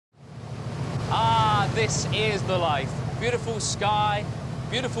this is the life. Beautiful sky,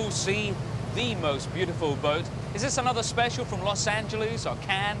 beautiful sea, the most beautiful boat. Is this another special from Los Angeles or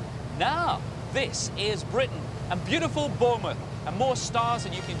Cannes? No, this is Britain and beautiful Bournemouth and more stars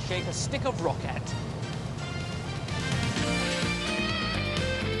than you can shake a stick of rock at.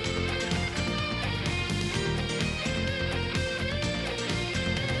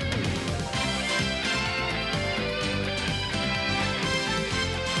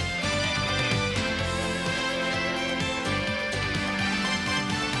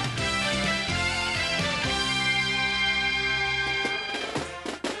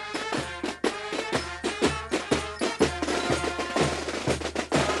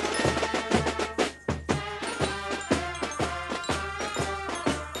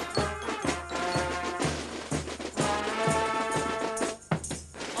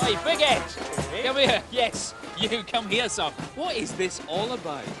 Hey, Big Ed, come here. Yes, you come here, son. What is this all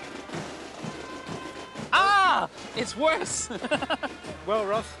about? Ah, it's worse. Well,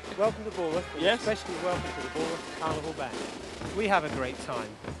 Ross, welcome to Bournemouth. Yes. Especially welcome to the Bournemouth Carnival Band. We have a great time.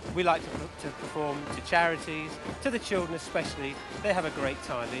 We like to perform to charities, to the children especially. They have a great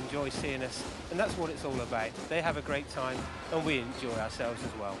time. They enjoy seeing us, and that's what it's all about. They have a great time, and we enjoy ourselves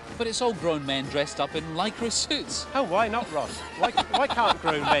as well. But it's all grown men dressed up in lycra suits. Oh, why not, Ross? Why can't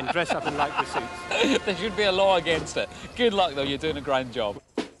grown men dress up in lycra suits? There should be a law against it. Good luck, though. You're doing a grand job.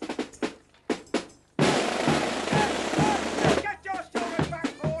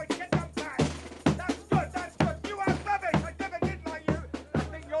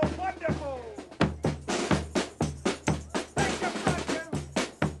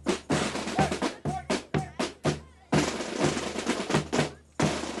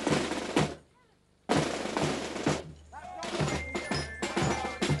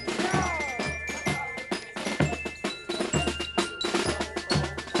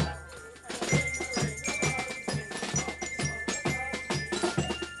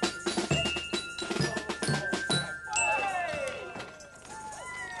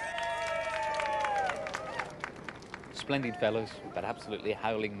 Splendid fellows, but absolutely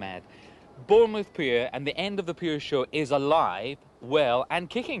howling mad. Bournemouth Pier and the end of the Pier show is alive, well, and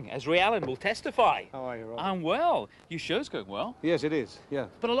kicking, as Ray Allen will testify. How are you, Rob? I'm well. Your show's going well. Yes, it is, yeah.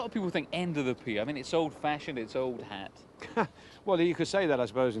 But a lot of people think end of the Pier. I mean, it's old-fashioned, it's old hat. Well, you could say that, I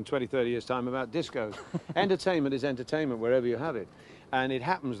suppose, in 20, 30 years' time about discos. Entertainment is entertainment wherever you have it. And it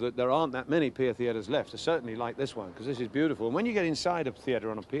happens that there aren't that many pier theatres left, certainly like this one, because this is beautiful. And when you get inside a theatre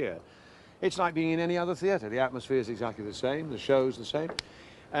on a pier, it's like being in any other theatre. The atmosphere is exactly the same, the show's the same.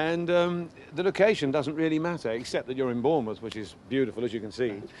 And the location doesn't really matter, except that you're in Bournemouth, which is beautiful, as you can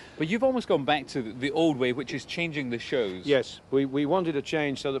see. But you've almost gone back to the old way, which is changing the shows. Yes, we wanted to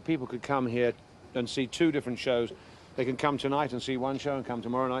change so that people could come here and see two different shows. They can come tonight and see one show and come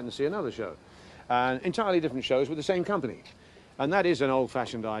tomorrow night and see another show. And entirely different shows with the same company. And that is an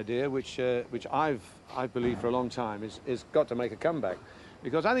old-fashioned idea, which I believe for a long time is got to make a comeback.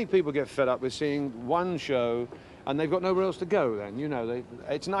 Because I think people get fed up with seeing one show and they've got nowhere else to go then, you know.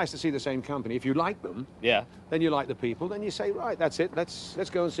 It's nice to see the same company. If you like them, yeah, then you like the people, then you say, right, that's it, let's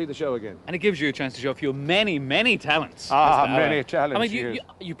go and see the show again. And it gives you a chance to show off your many, many talents. Ah, many talents. I mean,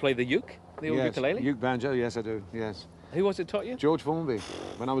 you play the uke, the old ukulele? Uke banjo, yes, I do, yes. Who was it taught you? George Formby,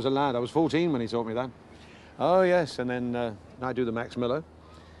 when I was a lad. I was 14 when he taught me that. Oh, yes, and then I do the Max Miller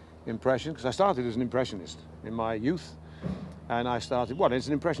impression, because I started as an impressionist in my youth. And I started, well, as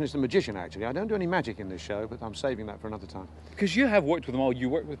an impressionist and magician, actually. I don't do any magic in this show, but I'm saving that for another time. Because you have worked with them all. You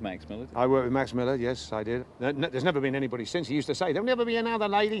worked with Max Miller. I worked with Max Miller, yes, I did. There's never been anybody since. He used to say, there'll never be another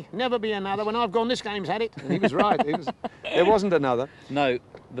lady, never be another. When I've gone, this game's had it. And he was right. There wasn't another. Now,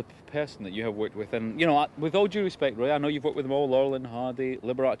 the person that you have worked with, and, you know, with all due respect, Roy, I know you've worked with them all, Laurel, Hardy,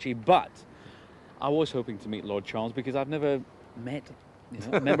 Liberace, but I was hoping to meet Lord Charles because I've never met, you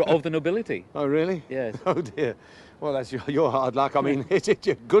know, a member of the nobility. Oh, really? Yes. Oh, dear. Well, that's your hard luck. I mean, it's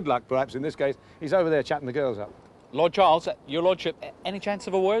your good luck, perhaps, in this case. He's over there chatting the girls up. Lord Charles, your lordship, any chance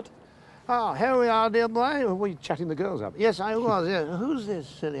of a word? Oh, here we are, dear boy. Were you chatting the girls up? Yes, I was, yeah. Who's this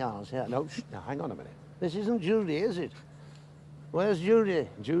silly ass here? No, now, hang on a minute. This isn't Judy, is it? Where's Judy?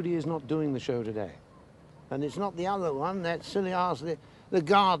 Judy is not doing the show today. And it's not the other one, that silly ass, the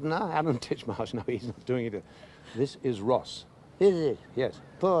gardener. Alan Titchmarsh, no, he's not doing it. This is Ross. Is it? Yes.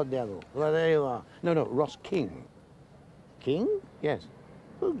 Poor devil. Well, there you are. No, Ross King. King? Yes.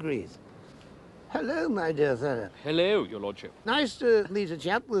 Good grief. Hello, my dear fellow. Hello, your lordship. Nice to meet a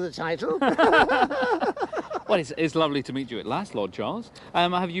chap with a title. Well, it's lovely to meet you at last, Lord Charles.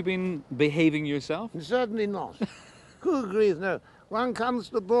 Have you been behaving yourself? Certainly not. Good grief, no. One comes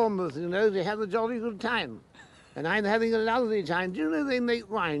to Bournemouth, you know, to have a jolly good time. And I'm having a lovely time. Do you know they make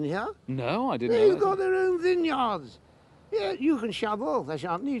wine here? No, I didn't know They've that. got their own vineyards. Yeah, you can shove off. I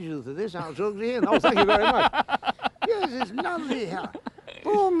shan't need you for this. I'll talk to him. Oh, thank you very much. Yes, it's lovely here.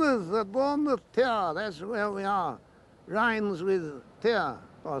 Bournemouth, the Bournemouth Pier, that's where we are. Rhymes with pier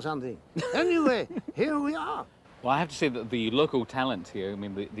or something. Anyway, here we are. Well, I have to say that the local talent here, I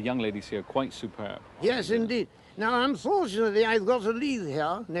mean, the young ladies here are quite superb. Yes, indeed. Now, unfortunately, I've got to leave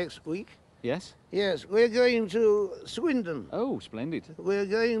here next week. Yes? Yes, we're going to Swindon. Oh, splendid. We're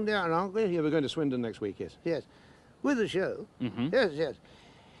going down, aren't we? Yeah, we're going to Swindon next week, yes. Yes, with the show. Mm-hmm. Yes, yes.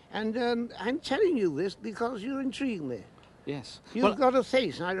 And I'm telling you this because you intrigue me. Yes. You've got a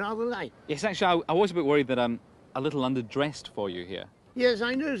face I rather like. Yes, actually, I was a bit worried that I'm a little underdressed for you here. Yes,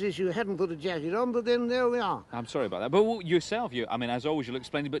 I noticed you hadn't put a jacket on, but then there we are. I'm sorry about that. But yourself, I mean, as always, you look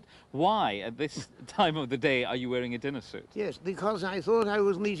splendid. But why, at this time of the day, are you wearing a dinner suit? Yes, because I thought I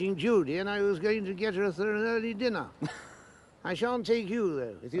was meeting Judy and I was going to get her for an early dinner. I shan't take you,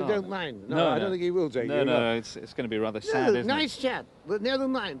 though, if you don't mind. No, I don't think he will take you. No, it's going to be rather sad, isn't nice chat, but never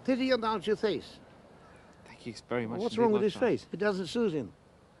mind. Pity about your face. it? Thank you very much. What's indeed, wrong with his Osman. face? It doesn't suit him.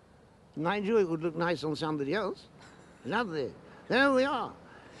 Mind you, it would look nice on somebody else. Lovely. There we are.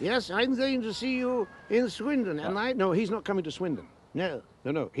 Yes, I'm going to see you in Swindon, am I? No, he's not coming to Swindon. No.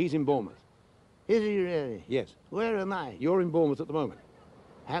 No, he's in Bournemouth. Is he really? Yes. Where am I? You're in Bournemouth at the moment.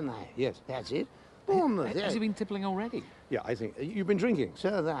 Am I? Yes. That's it. Bournemouth, Has yes. he been tippling already? Yeah, I think. You've been drinking? So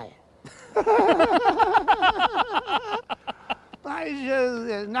have I. By Jove,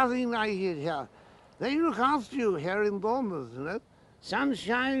 there's nothing like it here. They look after you here in Bournemouth, you know.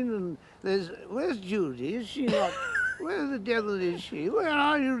 Sunshine and there's... Where's Judy? Is she not... Where the devil is she? Where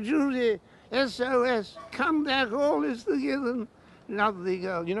are you, Judy? SOS. Come back, all is forgiven. Lovely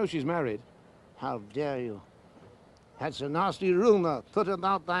girl. You know she's married. How dare you? That's a nasty rumour put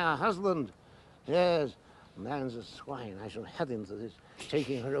about by her husband. Yes, man's a swine. I shall have him for this,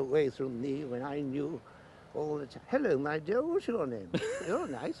 taking her away from me when I knew all the time. Hello, my dear, what's your name? You're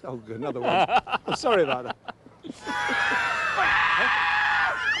nice. Oh, good, another one. I'm sorry about that.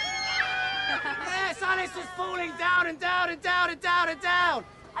 Yes, Alice is falling down and down and down and down and down.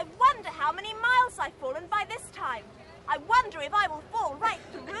 I wonder how many miles I've fallen by this time. I wonder if I will fall right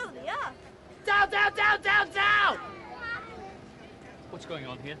through the earth. Down, down, down, down, down. What's going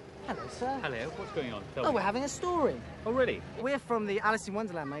on here? Hello, sir. Hello, what's going on? Tell Oh, me. we're having a story. Oh, really? We're from the Alice in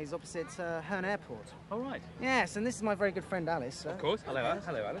Wonderland maze opposite Herne Airport. All right. Yes, and this is my very good friend Alice, sir. Of course. Hello, Alice.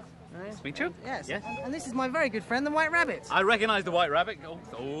 Hello, Alice. Nice to meet you. Yes, Yes. and this is my very good friend, the White Rabbit, I recognise the white rabbit.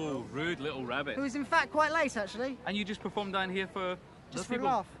 Oh, rude little rabbit. who is in fact quite late, actually. And you just performed down here for... Just those for a people?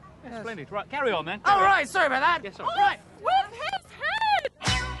 laugh. Yeah, Yes. splendid. Right, carry on then. Oh, Carry on. right, sorry about that. Yes, sorry. Right. With his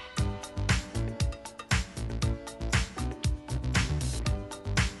head!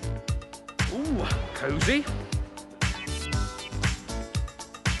 Ooh, cosy.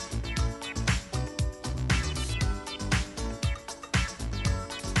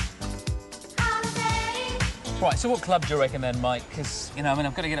 Right, so what club do you reckon then, Mike? Because, you know, I mean,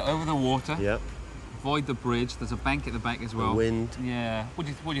 I've got to get it over the water. Yep. Avoid the bridge. There's a bank at the back as well. wind. Yeah. What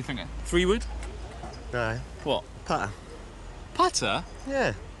do you think? 3 wood? No. What? Putter. Putter?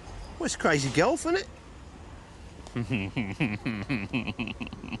 Yeah. Well, it's crazy golf, isn't it?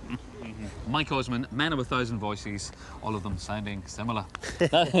 Mike Osman, man of 1,000 voices, all of them sounding similar.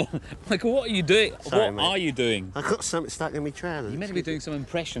 Michael, what are you doing? Sorry, what mate. are you doing? I got something stuck in my trousers. You meant to be doing some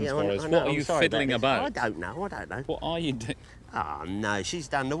impressions Yeah, for I us. know, What are I'm you sorry fiddling this. about? I don't know. What are you doing? Oh, no, she's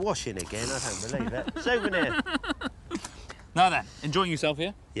done the washing again. I don't believe it. Souvenir. Now then, enjoying yourself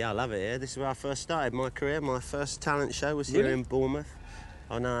here? Yeah, I love it here. This is where I first started my career. My first talent show was here Really? in Bournemouth.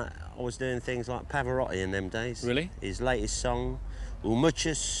 And I was doing things like Pavarotti in them days. Really? His latest song, O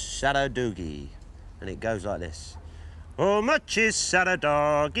Muchas Saradoogie. And it goes like this. Oh, muchas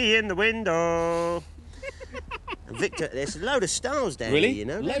Saradoogie in the window. And Victor, there's a load of stars down Really? here, you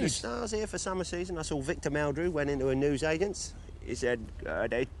know. Load of Loads? stars here for summer season. I saw Victor Meldrew went into a newsagent's. He said,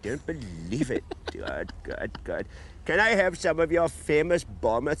 God, I don't believe it. God. Can I have some of your famous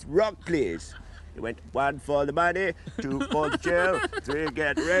Bournemouth rock, please? He went, 1 for the money, 2 for the show, 3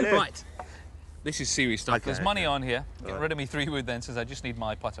 get ready. Right. This is serious stuff. Okay, There's money okay. on here. Get rid of me 3 wood then, since I just need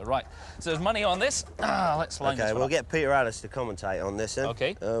my putter. Right. So there's money on this. Let's line this Okay, one we'll up. get Peter Alice to commentate on this then.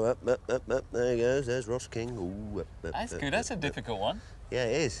 Okay. Oh, up. There he goes. There's Ross King. Ooh, up. That's good. That's a difficult one. Yeah,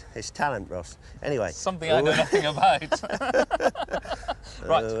 it is. It's talent, Ross. Anyway. Something I know nothing about.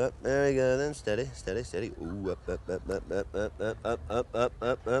 Right. Oh, up. There we go then. Steady. Ooh, up.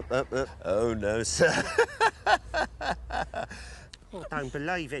 Oh, no, sir. I don't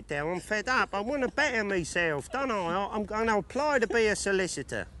believe it, Del. I'm fed up. I want to better myself, don't I? I'm going to apply to be a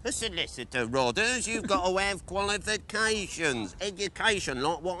solicitor. A solicitor, Rodders? You've got to have qualifications. Education,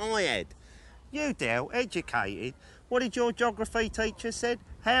 like what I had. You, Del, educated. What did your geography teacher said?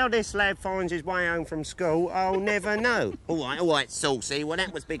 How this lad finds his way home from school, I'll never know. All right, Saucy. Well,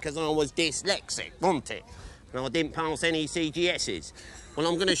 that was because I was dyslexic, wasn't it? And I didn't pass any CGSs. Well,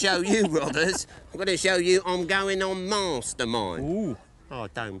 I'm going to show you, Rodders. I'm going to show you I'm going on Mastermind. Ooh. Oh, I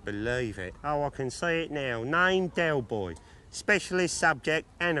don't believe it. Oh, I can see it now. Name Del Boy. Specialist subject,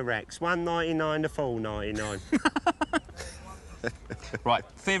 anoraks. $1.99 to $4.99. Right,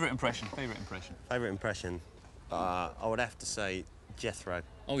 favourite impression, favourite impression. Favourite impression? I would have to say Jethro.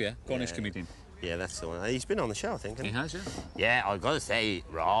 Oh, yeah, Cornish comedian. Yeah, that's the one. He's been on the show, I think, hasn't He has, yeah. Yeah, I've got to say,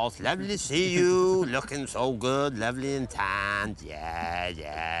 Ross, lovely to see you. Looking so good, lovely and tanned.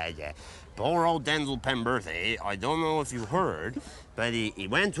 Yeah. Poor old Denzel Pemberthy, I don't know if you heard, but he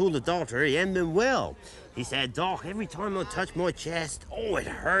went to the doctor, he hadn't been well. He said, Doc, every time I touch my chest, oh, it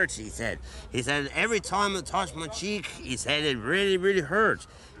hurts, he said. He said, every time I touch my cheek, he said, it really, really hurts.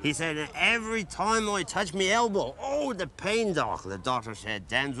 He said, every time I touch my elbow, oh, the pain, Doc. The doctor said,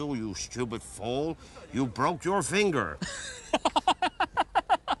 Denzel, you stupid fool, you broke your finger.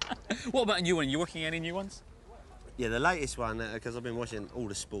 What about a new one? You working any new ones? Yeah, the latest one, because I've been watching all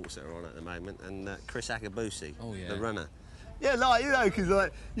the sports that are on at the moment, and Chris Akabusi, the runner. Yeah, like, you know, because,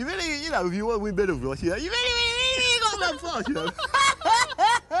 like, you really, you know, if you want to win medals, like, you know, you really got that fast, you know.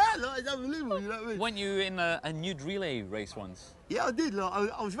 Like, it's unbelievable, you know what I mean? Weren't you in a nude relay race once? Yeah, I did. Like,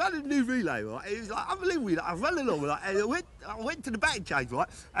 I was running a new relay, right? It was like unbelievable. Like, I was running along, like, and I went to the back change, right?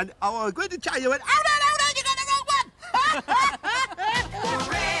 And I went to change. I went, hold on, you got the wrong one.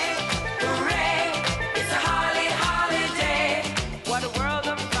 Hooray, hooray! It's a holiday. What a world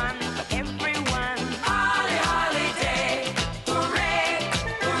of fun for everyone. Holiday. Hooray,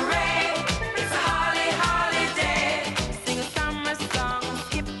 hooray! It's a holiday. Sing a summer song,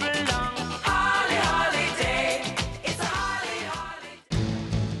 skip along. Holiday. It's a holiday.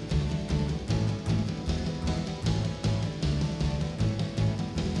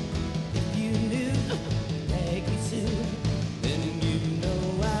 You knew Peggy Sue, then you know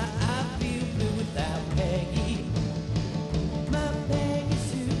why I feel blue without Peggy. My Peggy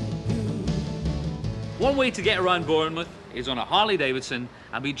Sue. One way to get around Bournemouth is on a Harley Davidson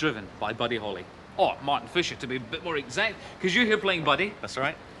and be driven by Buddy Holly. Or Martin Fisher, to be a bit more exact, because you're here playing Buddy. That's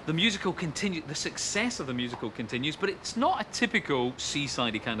right. The musical continues, the success of the musical continues, but it's not a typical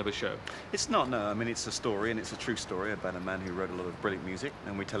seaside-y kind of a show. It's not, no. I mean, it's a story, and it's a true story about a man who wrote a lot of brilliant music,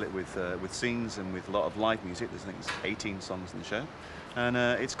 and we tell it with scenes and with a lot of live music. There's, I think, it's 18 songs in the show, and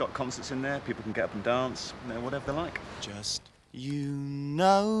it's got concerts in there. People can get up and dance, you know, whatever they like. Just you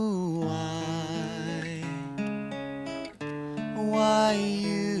know why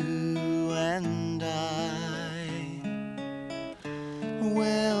you and I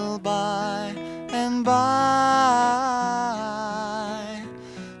will by and by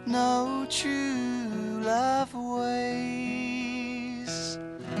know true love ways.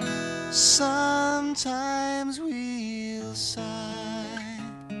 Sometimes we'll sigh,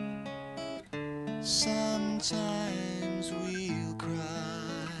 sometimes we'll cry,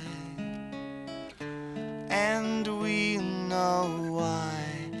 and we know why.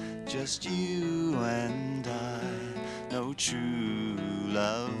 Just you and I know true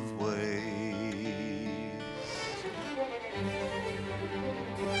love ways.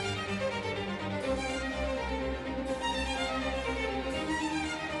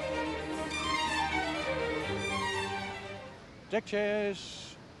 Deck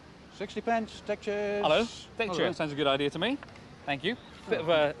chairs, 60 pence, deck chairs. Hello, deck chair. Hello. Sounds a good idea to me. Thank you. Bit of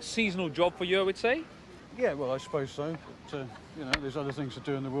a seasonal job for you, I would say. Yeah, well, I suppose so. But, you know, there's other things to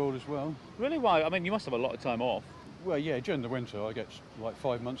do in the world as well. Really? Why? I mean, you must have a lot of time off. Well, yeah, during the winter I get like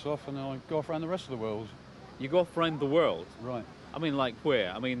 5 months off and then I go off around the rest of the world. You go off around the world? Right. I mean, like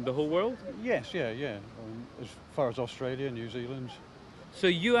where? I mean, the whole world? Yes, yeah. As far as Australia, New Zealand. So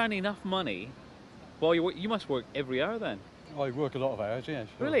you earn enough money? Well, you must work every hour then? I work a lot of hours, yeah.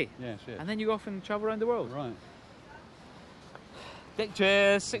 Sure. Really? Yes, yes. And then you go off and travel around the world? Right. Deck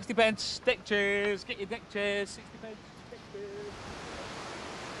chairs, 60 pence, deck chairs, get your deck chairs, 60 pence, deck chairs.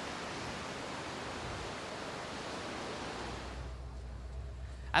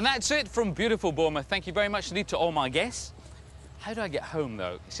 And that's it from beautiful Bournemouth. Thank you very much indeed to all my guests. How do I get home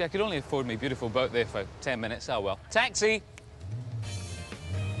though? See, I could only afford my beautiful boat there for 10 minutes. Oh well. Taxi!